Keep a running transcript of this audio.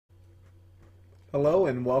Hello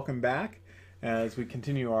and welcome back as we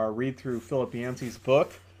continue our read through Philip Yancey's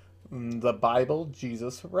book, The Bible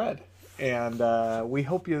Jesus Read. And we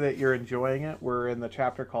hope that you're enjoying it. We're in the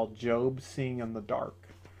chapter called Job Seeing in the Dark.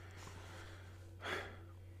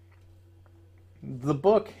 The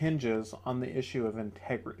book hinges on the issue of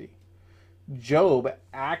integrity. Job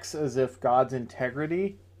acts as if God's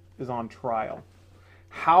integrity is on trial.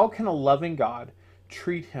 How can a loving God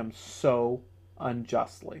treat him so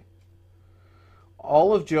unjustly?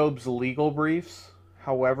 All of Job's legal briefs,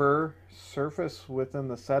 however, surface within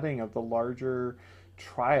the setting of the larger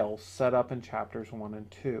trial set up in chapters 1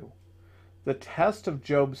 and 2. The test of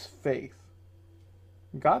Job's faith.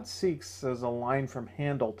 God seeks, as a line from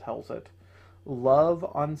Handel tells it, love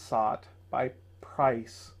unsought by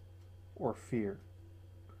price or fear.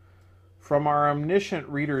 From our omniscient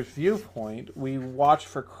reader's viewpoint, we watch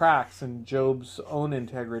for cracks in Job's own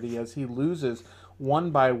integrity as he loses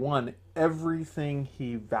one by one everything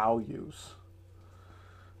he values.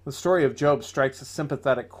 The story of Job strikes a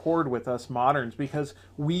sympathetic chord with us moderns because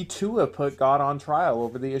we too have put God on trial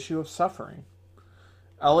over the issue of suffering.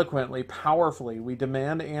 Eloquently, powerfully, we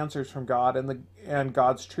demand answers from God, and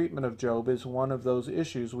God's treatment of Job is one of those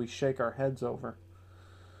issues we shake our heads over.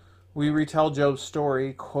 We retell Job's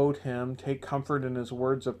story, quote him, take comfort in his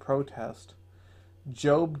words of protest.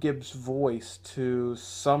 Job gives voice to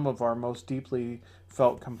some of our most deeply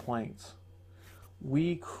felt complaints.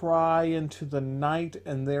 We cry into the night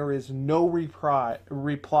and there is no reply,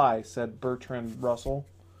 said Bertrand Russell.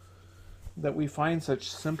 That we find such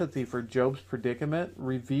sympathy for Job's predicament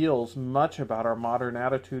reveals much about our modern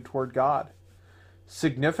attitude toward God.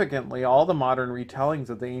 Significantly, all the modern retellings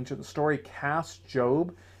of the ancient story cast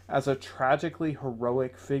Job as a tragically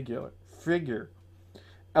heroic figure.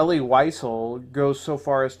 Elie Wiesel goes so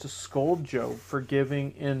far as to scold Job for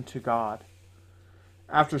giving in to God.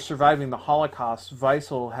 After surviving the Holocaust,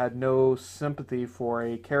 Wiesel had no sympathy for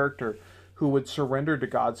a character who would surrender to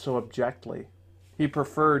God so abjectly. He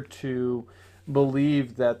preferred to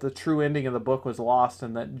believe that the true ending of the book was lost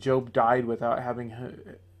and that Job died without having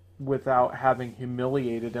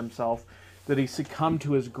humiliated himself, that he succumbed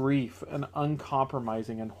to his grief, an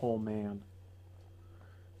uncompromising and whole man.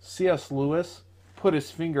 C.S. Lewis put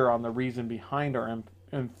his finger on the reason behind our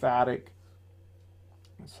empathetic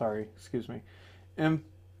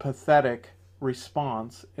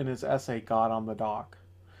response in his essay God on the Dock.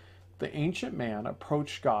 The ancient man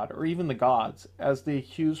approached God, or even the gods, as the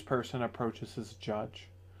accused person approaches his judge.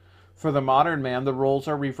 For the modern man, the roles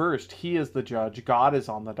are reversed. He is the judge, God is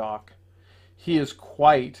on the dock. He is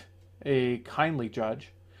quite a kindly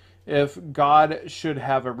judge. If God should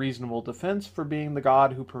have a reasonable defense for being the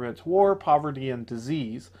God who prevents war, poverty, and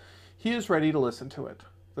disease, he is ready to listen to it.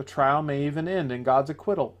 The trial may even end in God's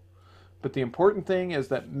acquittal. But the important thing is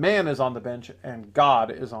that man is on the bench and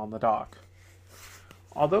God is on the dock.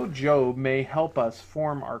 Although Job may help us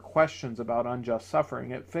form our questions about unjust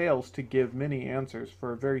suffering, it fails to give many answers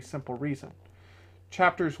for a very simple reason.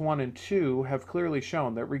 Chapters 1 and 2 have clearly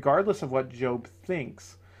shown that regardless of what Job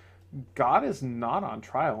thinks, God is not on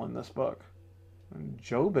trial in this book.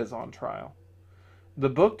 Job is on trial. The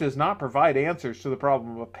book does not provide answers to the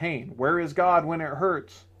problem of pain. Where is God when it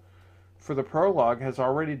hurts? For the prologue has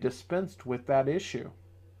already dispensed with that issue.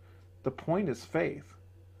 The point is faith.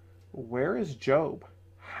 Where is Job?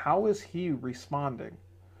 How is he responding?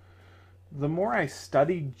 The more I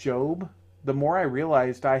studied Job, the more I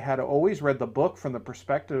realized I had always read the book from the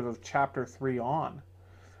perspective of chapter 3 on.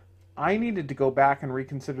 I needed to go back and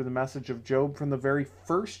reconsider the message of Job from the very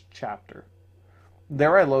first chapter.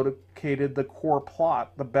 There I located the core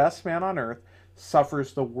plot. The best man on earth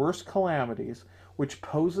suffers the worst calamities, which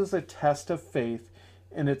poses a test of faith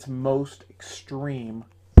in its most extreme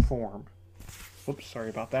form. Oops, sorry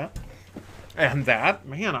about that. And that,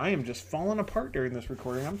 man, I am just falling apart during this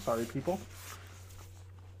recording. I'm sorry, people.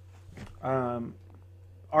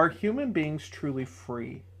 Are human beings truly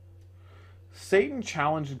free? Satan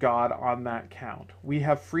challenged God on that count. We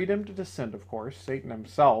have freedom to descend, of course. Satan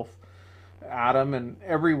himself, Adam, and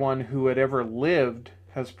everyone who had ever lived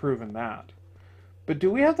has proven that. But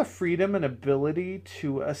do we have the freedom and ability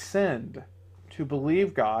to ascend, to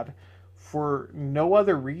believe God, for no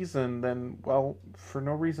other reason than, well, for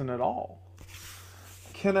no reason at all?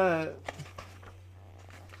 Can a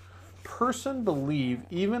person believe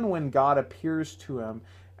even when God appears to him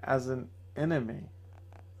as an enemy?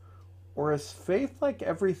 Or is faith like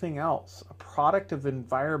everything else, a product of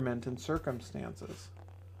environment and circumstances?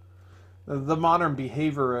 The modern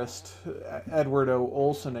behaviorist Edward O.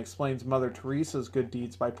 Olson explains Mother Teresa's good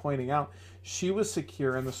deeds by pointing out she was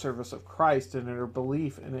secure in the service of Christ and in her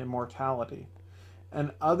belief in immortality.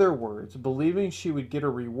 In other words, believing she would get a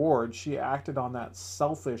reward, she acted on that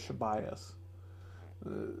selfish bias.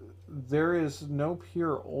 There is no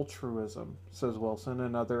pure altruism, says Wilson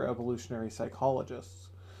and other evolutionary psychologists.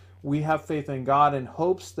 We have faith in God in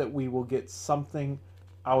hopes that we will get something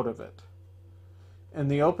out of it. In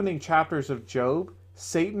the opening chapters of Job,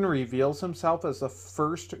 Satan reveals himself as the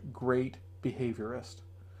first great behaviorist.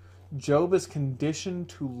 Job is conditioned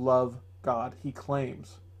to love God, he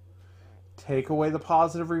claims. Take away the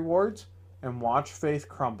positive rewards and watch faith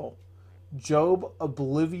crumble. Job,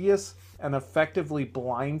 oblivious and effectively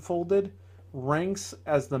blindfolded, ranks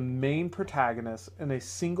as the main protagonist in a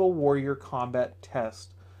single warrior combat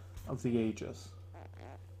test of the ages.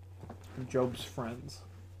 Job's friends.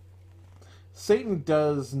 Satan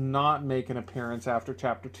does not make an appearance after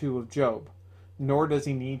chapter 2 of Job, nor does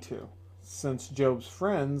he need to, since Job's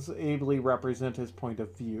friends ably represent his point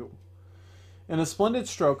of view. In a splendid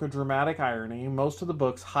stroke of dramatic irony, most of the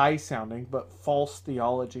book's high-sounding but false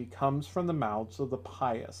theology comes from the mouths of the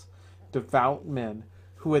pious, devout men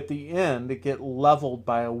who at the end get leveled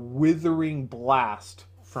by a withering blast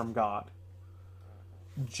from God.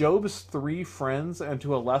 Job's three friends, and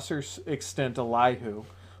to a lesser extent Elihu,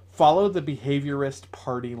 follow the behaviorist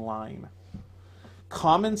party line.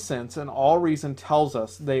 Common sense and all reason tells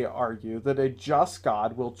us, they argue, that a just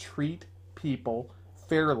God will treat people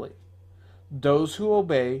fairly. Those who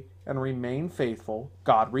obey and remain faithful,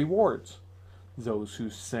 God rewards. Those who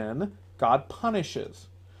sin, God punishes.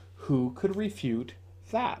 Who could refute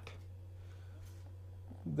that?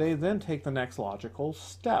 They then take the next logical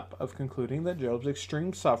step of concluding that Job's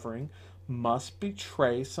extreme suffering must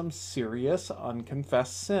betray some serious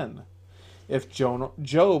unconfessed sin. If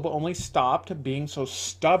Job only stopped being so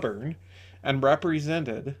stubborn and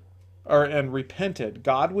repented,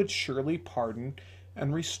 God would surely pardon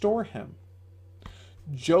and restore him.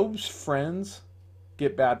 Job's friends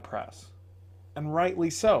get bad press, and rightly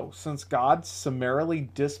so, since God summarily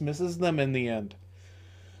dismisses them in the end.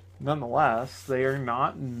 Nonetheless, they are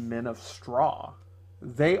not men of straw.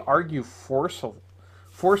 They argue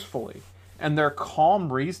forcefully, and their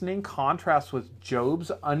calm reasoning contrasts with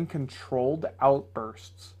Job's uncontrolled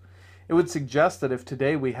outbursts. It would suggest that if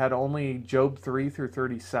today we had only Job 3 through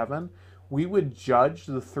 37, we would judge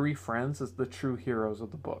the three friends as the true heroes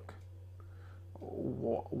of the book.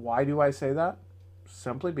 Why do I say that?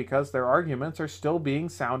 Simply because their arguments are still being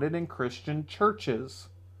sounded in Christian churches.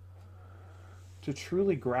 To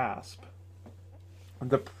truly grasp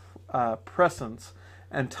the presence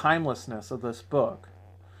and timelessness of this book,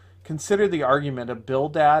 consider the argument of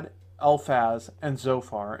Bildad, Eliphaz, and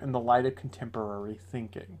Zophar in the light of contemporary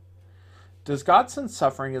thinking. Does God send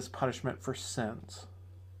suffering as punishment for sins?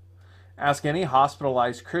 Ask any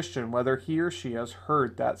hospitalized Christian whether he or she has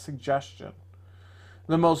heard that suggestion.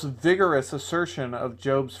 The most vigorous assertion of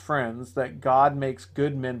Job's friends that God makes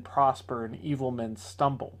good men prosper and evil men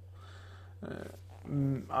stumble.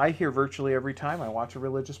 I hear virtually every time I watch a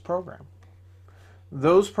religious program.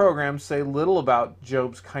 Those programs say little about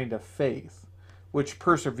Job's kind of faith, which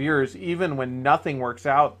perseveres even when nothing works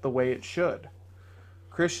out the way it should.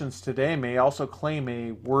 Christians today may also claim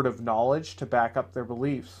a word of knowledge to back up their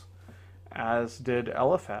beliefs, as did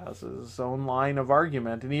Eliphaz's own line of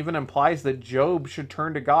argument, and even implies that Job should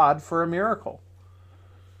turn to God for a miracle.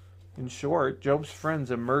 In short, Job's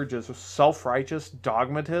friends emerge as self-righteous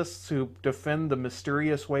dogmatists who defend the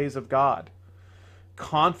mysterious ways of God.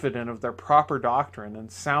 Confident of their proper doctrine and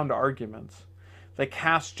sound arguments, they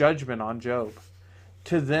cast judgment on Job.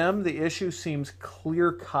 To them, the issue seems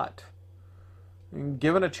clear-cut.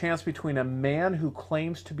 Given a chance between a man who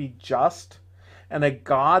claims to be just and a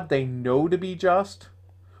God they know to be just,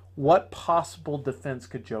 what possible defense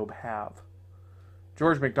could Job have?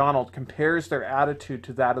 George MacDonald compares their attitude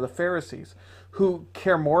to that of the Pharisees, who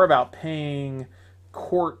care more about paying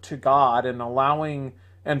court to God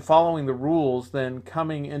and following the rules than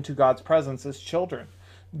coming into God's presence as children.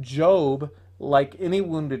 Job, like any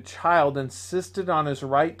wounded child, insisted on his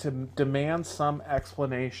right to demand some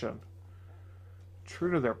explanation.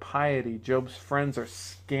 True to their piety, Job's friends are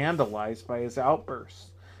scandalized by his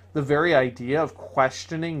outbursts. The very idea of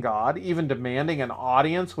questioning God, even demanding an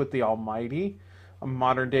audience with the Almighty, a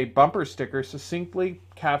modern-day bumper sticker, succinctly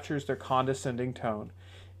captures their condescending tone.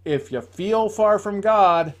 If you feel far from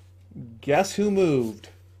God, guess who moved?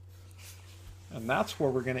 And that's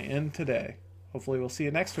where we're going to end today. Hopefully we'll see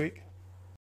you next week.